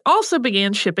 Frederick also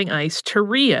began shipping ice to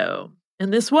Rio,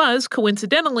 and this was,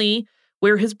 coincidentally,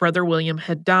 where his brother William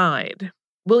had died.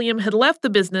 William had left the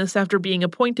business after being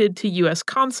appointed to U.S.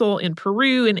 consul in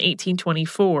Peru in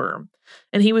 1824,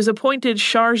 and he was appointed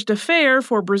charge d'affaires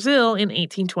for Brazil in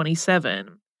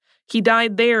 1827. He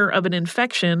died there of an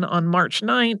infection on March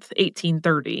 9th,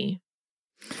 1830.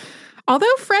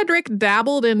 Although Frederick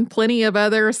dabbled in plenty of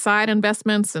other side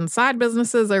investments and side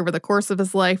businesses over the course of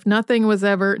his life, nothing was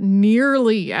ever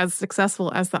nearly as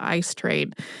successful as the ice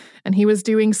trade. And he was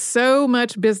doing so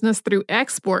much business through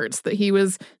exports that he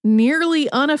was nearly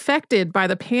unaffected by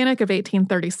the Panic of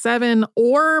 1837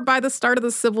 or by the start of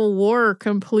the Civil War,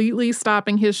 completely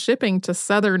stopping his shipping to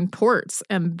southern ports.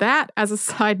 And that, as a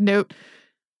side note,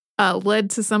 led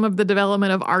to some of the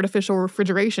development of artificial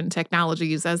refrigeration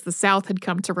technologies, as the South had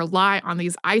come to rely on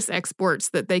these ice exports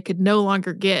that they could no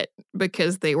longer get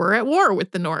because they were at war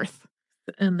with the North.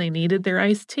 And they needed their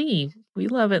iced tea. We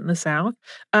love it in the South.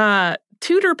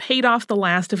 Tudor paid off the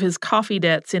last of his coffee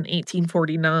debts in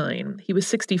 1849. He was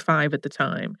 65 at the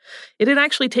time. It had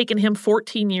actually taken him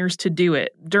 14 years to do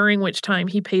it, during which time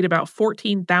he paid about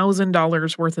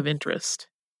 $14,000 worth of interest.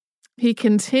 He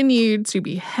continued to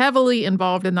be heavily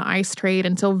involved in the ice trade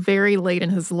until very late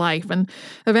in his life, and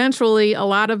eventually a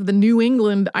lot of the New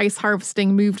England ice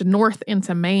harvesting moved north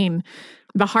into Maine.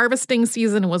 The harvesting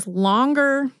season was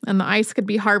longer, and the ice could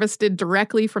be harvested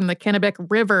directly from the Kennebec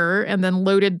River and then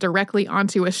loaded directly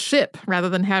onto a ship rather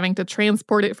than having to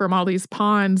transport it from all these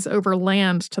ponds over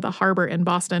land to the harbor in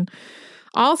Boston.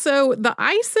 Also, the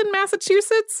ice in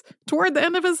Massachusetts toward the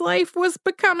end of his life was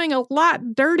becoming a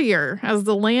lot dirtier as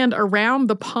the land around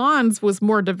the ponds was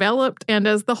more developed and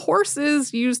as the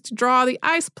horses used to draw the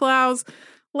ice plows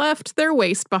left their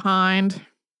waste behind.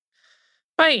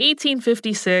 By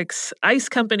 1856, ice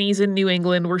companies in New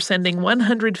England were sending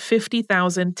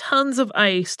 150,000 tons of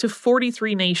ice to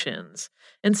 43 nations,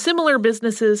 and similar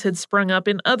businesses had sprung up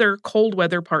in other cold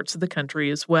weather parts of the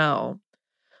country as well.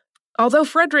 Although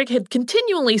Frederick had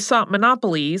continually sought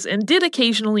monopolies and did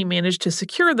occasionally manage to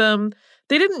secure them,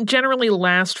 they didn't generally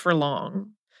last for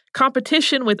long.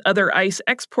 Competition with other ice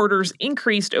exporters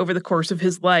increased over the course of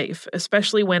his life,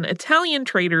 especially when Italian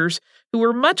traders, who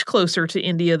were much closer to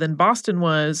India than Boston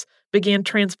was, began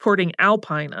transporting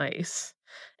alpine ice.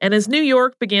 And as New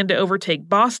York began to overtake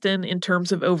Boston in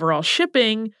terms of overall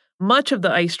shipping, much of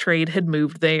the ice trade had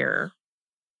moved there.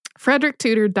 Frederick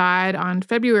Tudor died on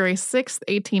February 6,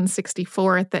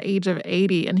 1864, at the age of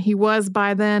 80, and he was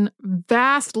by then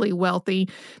vastly wealthy,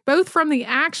 both from the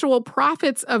actual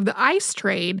profits of the ice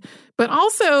trade, but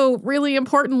also, really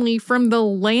importantly, from the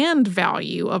land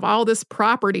value of all this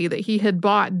property that he had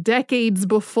bought decades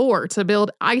before to build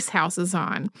ice houses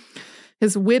on.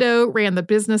 His widow ran the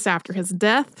business after his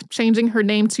death, changing her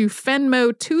name to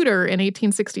Fenmo Tudor in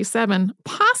 1867,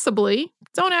 possibly.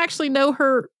 Don't actually know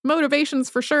her motivations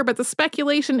for sure, but the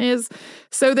speculation is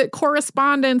so that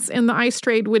correspondents in the ice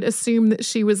trade would assume that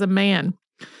she was a man.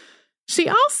 She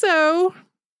also,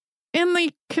 in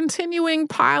the continuing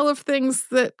pile of things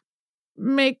that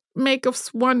make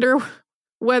us wonder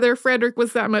whether Frederick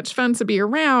was that much fun to be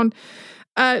around,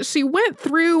 she went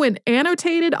through and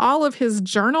annotated all of his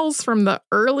journals from the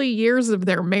early years of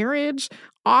their marriage,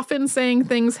 often saying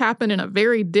things happen in a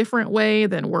very different way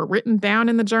than were written down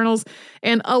in the journals,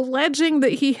 and alleging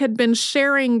that he had been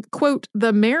sharing, quote,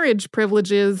 the marriage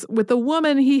privileges with a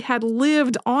woman he had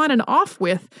lived on and off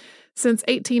with since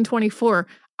 1824.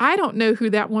 I don't know who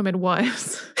that woman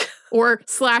was. Or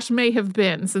 / may have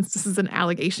been, since this is an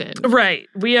allegation. Right.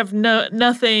 We have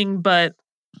nothing but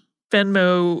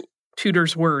Fenmo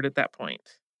Tudor's word at that point.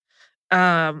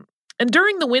 And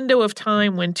during the window of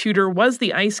time when Tudor was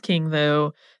the ice king,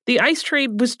 though, the ice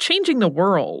trade was changing the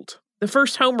world. The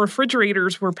first home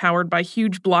refrigerators were powered by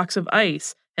huge blocks of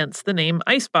ice, hence the name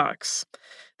icebox.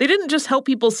 They didn't just help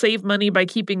people save money by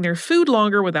keeping their food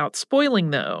longer without spoiling,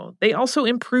 though. They also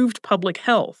improved public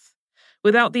health.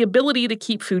 Without the ability to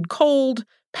keep food cold,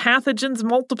 pathogens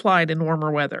multiplied in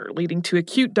warmer weather, leading to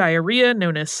acute diarrhea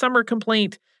known as summer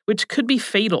complaint, which could be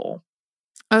fatal.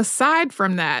 Aside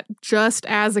from that, just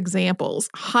as examples,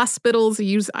 hospitals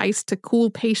use ice to cool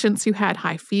patients who had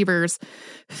high fevers.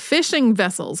 Fishing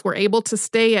vessels were able to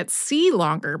stay at sea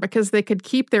longer because they could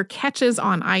keep their catches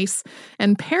on ice,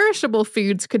 and perishable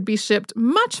foods could be shipped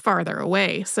much farther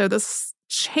away. So this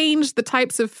changed the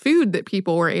types of food that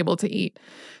people were able to eat.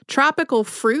 Tropical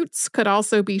fruits could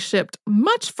also be shipped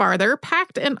much farther,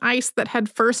 packed in ice that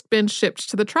had first been shipped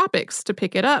to the tropics to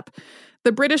pick it up.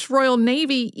 The British Royal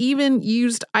Navy even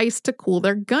used ice to cool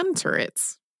their gun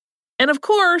turrets. And of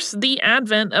course, the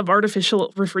advent of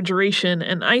artificial refrigeration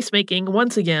and ice making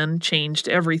once again changed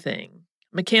everything.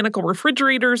 Mechanical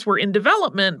refrigerators were in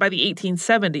development by the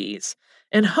 1870s,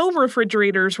 and home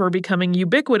refrigerators were becoming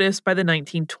ubiquitous by the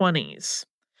 1920s.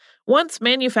 Once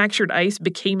manufactured ice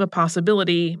became a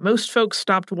possibility, most folks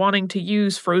stopped wanting to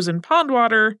use frozen pond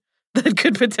water that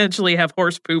could potentially have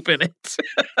horse poop in it.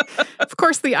 Of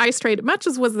course, the ice trade, much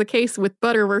as was the case with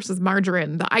butter versus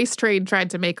margarine, the ice trade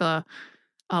tried to make a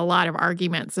lot of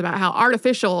arguments about how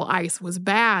artificial ice was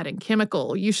bad and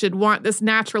chemical. You should want this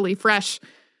naturally fresh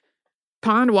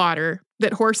pond water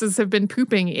that horses have been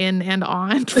pooping in and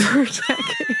on for decades.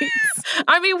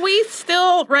 I mean, we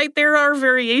still, right, there are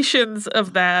variations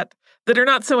of that are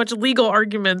not so much legal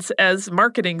arguments as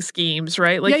marketing schemes,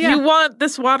 right? Like, you want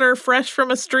this water fresh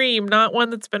from a stream, not one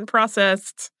that's been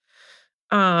processed.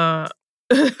 I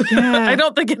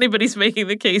don't think anybody's making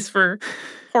the case for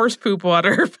horse poop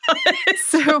water.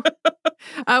 So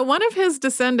one of his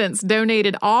descendants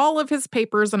donated all of his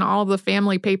papers and all of the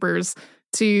family papers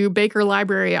to Baker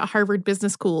Library at Harvard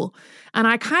Business School. And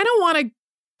I kind of want to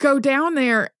go down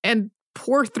there and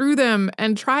pour through them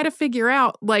and try to figure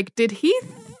out, like, did he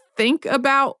think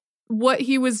about what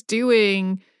he was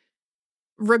doing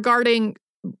regarding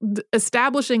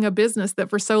establishing a business that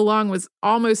for so long was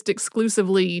almost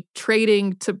exclusively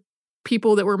trading to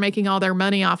people that were making all their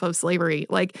money off of slavery?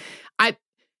 Like,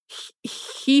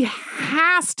 he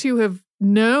has to have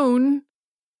known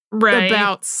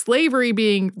about slavery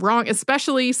being wrong,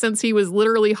 especially since he was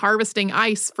literally harvesting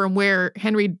ice from where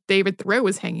Henry David Thoreau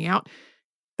was hanging out.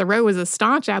 Thoreau was a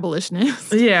staunch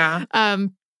abolitionist. Yeah.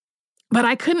 But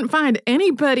I couldn't find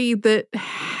anybody that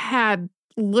had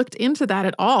looked into that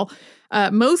at all.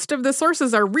 Most of the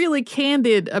sources are really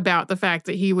candid about the fact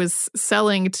that he was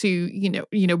selling to,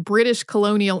 you know, British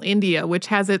colonial India, which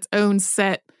has its own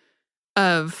set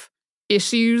of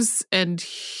issues and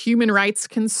human rights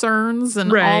concerns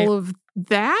and all of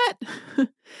that.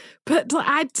 But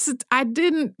I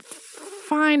didn't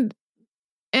find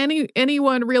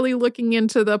anyone really looking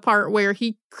into the part where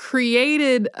he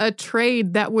created a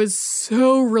trade that was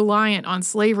so reliant on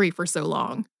slavery for so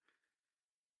long.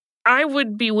 I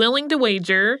would be willing to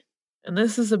wager, and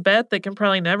this is a bet that can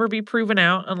probably never be proven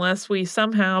out unless we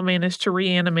somehow manage to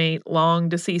reanimate long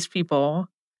deceased people.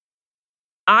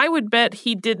 I would bet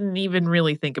he didn't even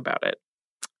really think about it.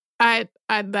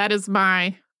 That is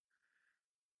my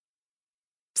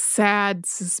sad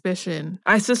suspicion.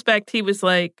 I suspect he was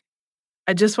like,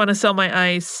 I just want to sell my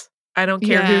ice. I don't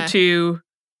care who to.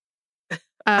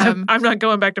 I'm not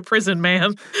going back to prison,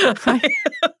 man.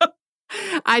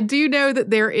 I do know that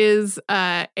there is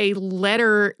a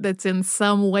letter that's in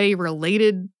some way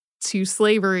related to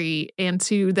slavery and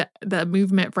to the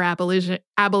movement for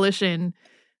abolition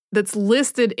that's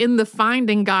listed in the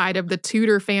finding guide of the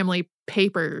Tudor family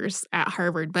papers at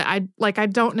Harvard. But I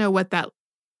don't know what that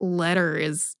letter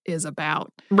is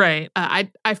about. Right.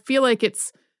 I feel like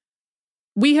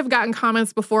we have gotten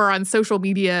comments before on social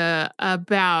media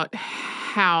about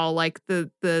how like the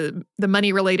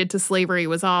money related to slavery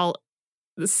was all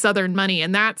Southern money,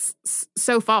 and that's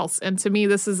so false. And to me,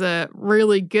 this is a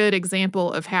really good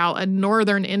example of how a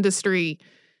Northern industry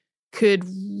could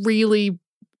really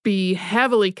be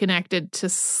heavily connected to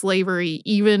slavery,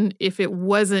 even if it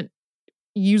wasn't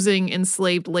using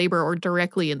enslaved labor or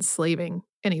directly enslaving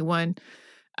anyone.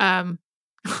 A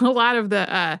lot of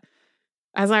the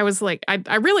as I was like, I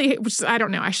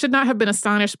don't know, I should not have been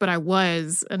astonished, but I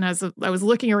was. And as I was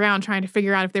looking around trying to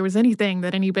figure out if there was anything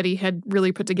that anybody had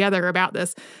really put together about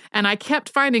this, and I kept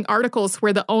finding articles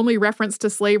where the only reference to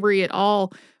slavery at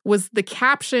all was the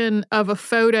caption of a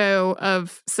photo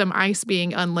of some ice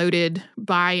being unloaded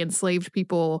by enslaved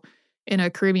people in a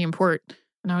Caribbean port.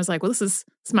 And I was like, well, this is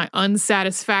my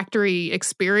unsatisfactory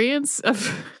experience of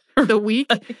the week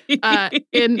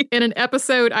in an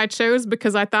episode I chose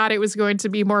because I thought it was going to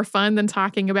be more fun than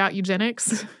talking about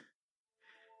eugenics.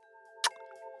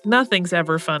 Nothing's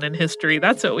ever fun in history.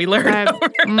 That's what we learned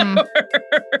over and over.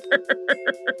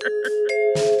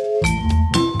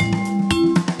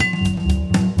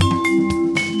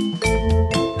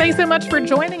 Thanks so much for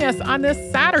joining us on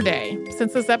this Saturday.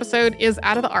 Since this episode is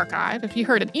out of the archive, if you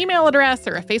heard an email address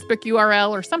or a Facebook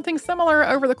URL or something similar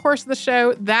over the course of the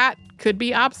show, that could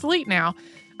be obsolete now.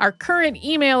 Our current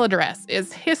email address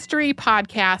is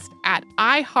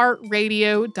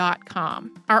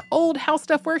historypodcast@iheartradio.com. Our old How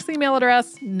Stuff Works email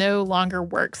address no longer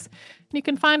works. And you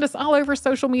can find us all over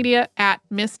social media at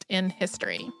Missed in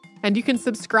History. And you can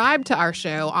subscribe to our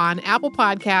show on Apple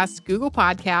Podcasts, Google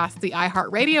Podcasts, the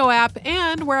iHeartRadio app,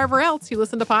 and wherever else you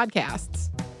listen to podcasts.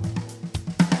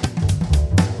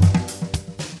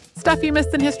 Stuff You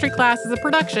Missed in History Class is a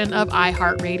production of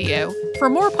iHeartRadio.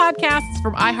 For more podcasts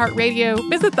from iHeartRadio,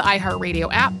 visit the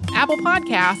iHeartRadio app, Apple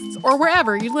Podcasts, or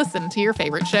wherever you listen to your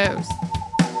favorite shows.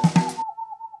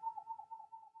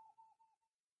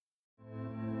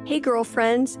 Hey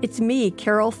girlfriends, it's me,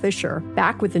 Carol Fisher,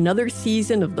 back with another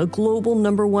season of the global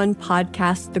 #1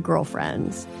 podcast, The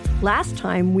Girlfriends. Last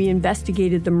time, we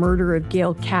investigated the murder of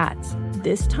Gail Katz.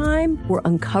 This time, we're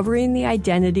uncovering the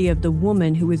identity of the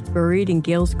woman who was buried in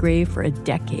Gail's grave for a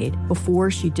decade before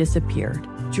she disappeared.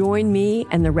 Join me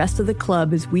and the rest of the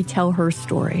club as we tell her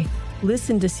story.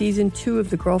 Listen to Season 2 of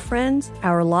The Girlfriends,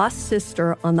 Our Lost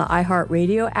Sister on the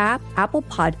iHeartRadio app, Apple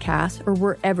Podcasts, or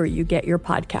wherever you get your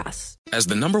podcasts. As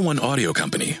the #1 audio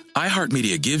company,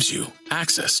 iHeartMedia gives you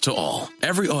access to all.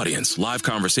 Every audience, live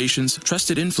conversations,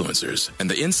 trusted influencers, and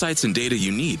the insights and data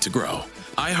you need to grow.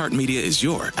 iHeartMedia is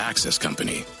your access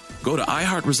company. Go to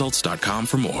iHeartResults.com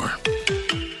for more.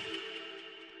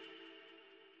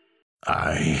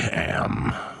 I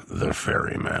am the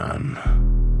ferryman.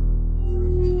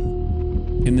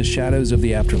 In the shadows of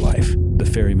the afterlife, the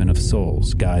Ferryman of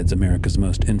Souls guides America's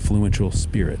most influential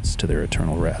spirits to their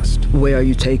eternal rest. Where are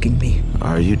you taking me?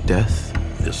 Are you death?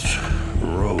 This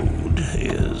road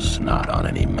is not on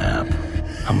any map.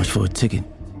 How much for a ticket?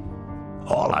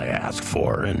 All I ask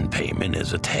for in payment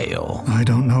is a tale. I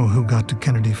don't know who got to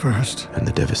Kennedy first. And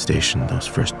the devastation those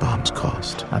first bombs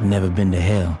caused. I've never been to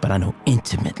hell, but I know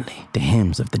intimately the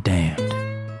hymns of the damned.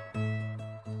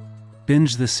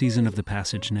 Binge this season of The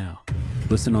Passage now.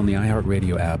 Listen on the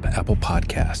iHeartRadio app, Apple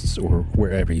Podcasts, or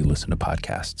wherever you listen to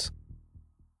podcasts.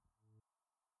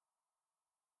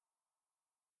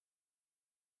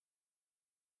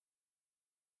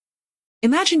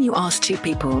 Imagine you ask two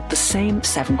people the same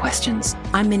 7 questions.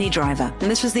 I'm Minnie Driver, and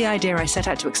this was the idea I set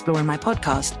out to explore in my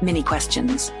podcast, Minnie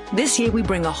Questions. This year, we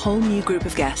bring a whole new group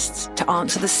of guests to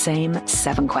answer the same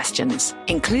 7 questions,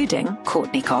 including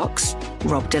Courtney Cox,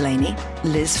 Rob Delaney,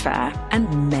 Liz Phair,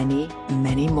 and many,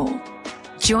 many more.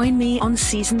 Join me on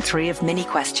Season 3 of Minnie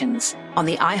Questions on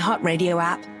the iHeartRadio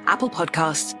app, Apple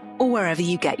Podcasts, or wherever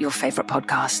you get your favorite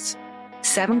podcasts.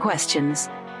 7 questions,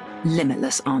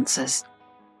 limitless answers.